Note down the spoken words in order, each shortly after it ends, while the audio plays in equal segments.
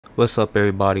What's up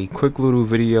everybody, quick little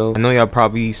video. I know y'all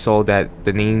probably saw that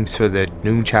the names for the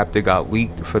new chapter got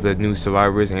leaked for the new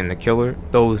survivors and the killer.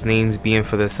 Those names being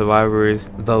for the survivors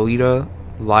Valita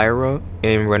Lyra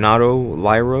and Renato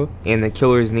Lyra, and the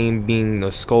killer's name being the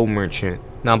Skull Merchant.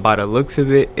 Now by the looks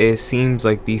of it, it seems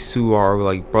like these two are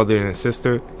like brother and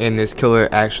sister, and this killer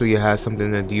actually has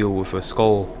something to deal with a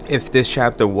skull. If this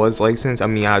chapter was licensed, I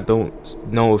mean, I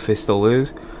don't know if it still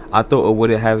is. I thought it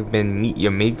would have been Meet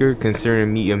Your Maker,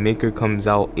 considering Meet Your Maker comes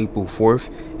out April 4th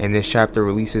and this chapter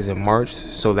releases in March,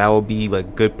 so that will be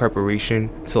like good preparation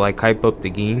to like hype up the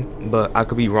game. But I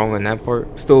could be wrong on that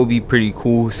part. Still would be pretty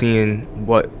cool seeing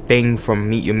what thing from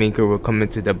Meet Your Maker will come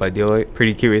into Dead by Daylight.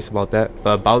 Pretty curious about that.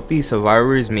 But about these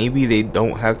survivors, maybe they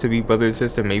don't have to be brother and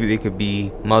sister, maybe they could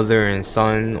be mother and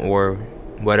son or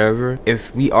whatever.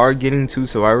 If we are getting two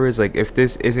survivors, like if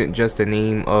this isn't just the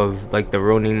name of like the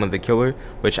real name of the killer,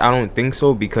 which I don't think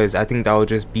so, because I think that would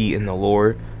just be in the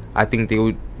lore. I think they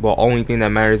would, well, only thing that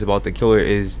matters about the killer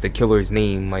is the killer's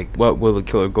name, like what will the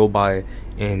killer go by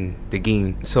in the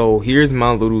game. So here's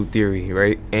my little theory,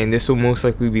 right? And this will most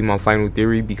likely be my final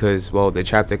theory because, well, the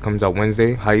chapter comes out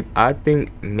Wednesday, hype. I think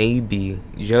maybe,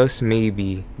 just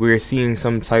maybe, we're seeing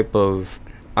some type of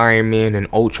Iron Man and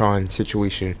Ultron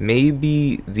situation.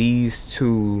 Maybe these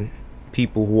two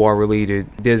people who are related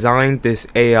designed this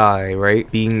AI, right,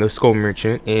 being the Skull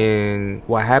Merchant, and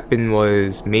what happened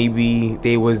was maybe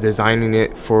they was designing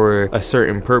it for a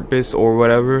certain purpose or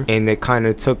whatever, and it kind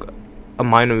of took a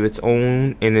mind of its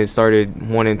own and it started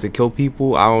wanting to kill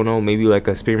people. I don't know, maybe like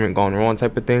an experiment gone wrong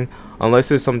type of thing.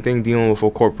 Unless it's something dealing with a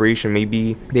corporation,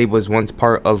 maybe they was once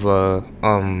part of a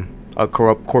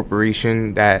corrupt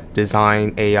corporation that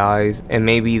designed AIs, and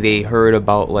maybe they heard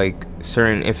about like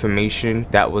certain information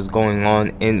that was going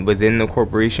on within the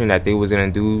corporation that they was gonna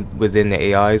do within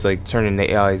the AIs, like turning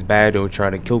the AIs bad or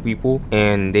trying to kill people,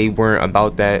 and they weren't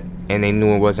about that and they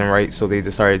knew it wasn't right, so they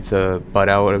decided to butt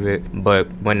out of it. But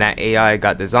when that AI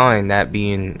got designed, that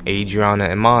being Adriana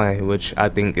Imai, which I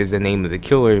think is the name of the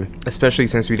killer, especially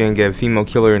since we didn't get a female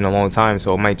killer in a long time,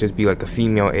 so it might just be like a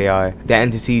female AI, the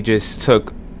entity just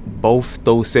took both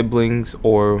those siblings,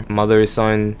 or mother,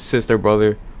 son, sister,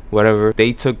 brother, whatever,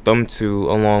 they took them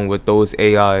to along with those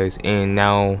AIs, and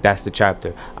now that's the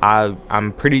chapter.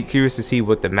 I'm pretty curious to see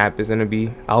what the map is gonna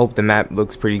be. I hope the map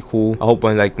looks pretty cool. I hope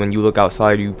when you look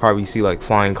outside, you probably see like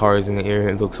flying cars in the air.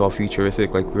 It looks all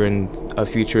futuristic, like we're in a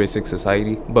futuristic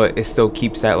society, but it still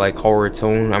keeps that like horror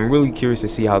tone. I'm really curious to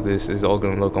see how this is all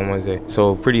gonna look on Wednesday,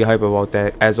 so pretty hype about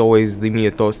that. As always, leave me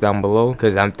your thoughts down below,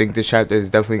 because I think this chapter is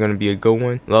definitely gonna be a good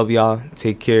one. Love y'all,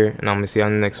 take care, and I'm gonna see you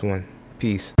on the next one.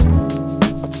 Peace.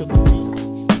 To the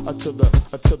beat, to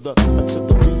the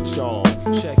beat, y'all.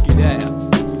 Check it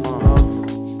out.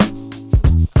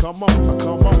 Come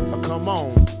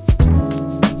on.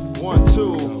 1,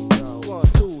 2. 1,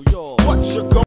 2, y'all. What you go?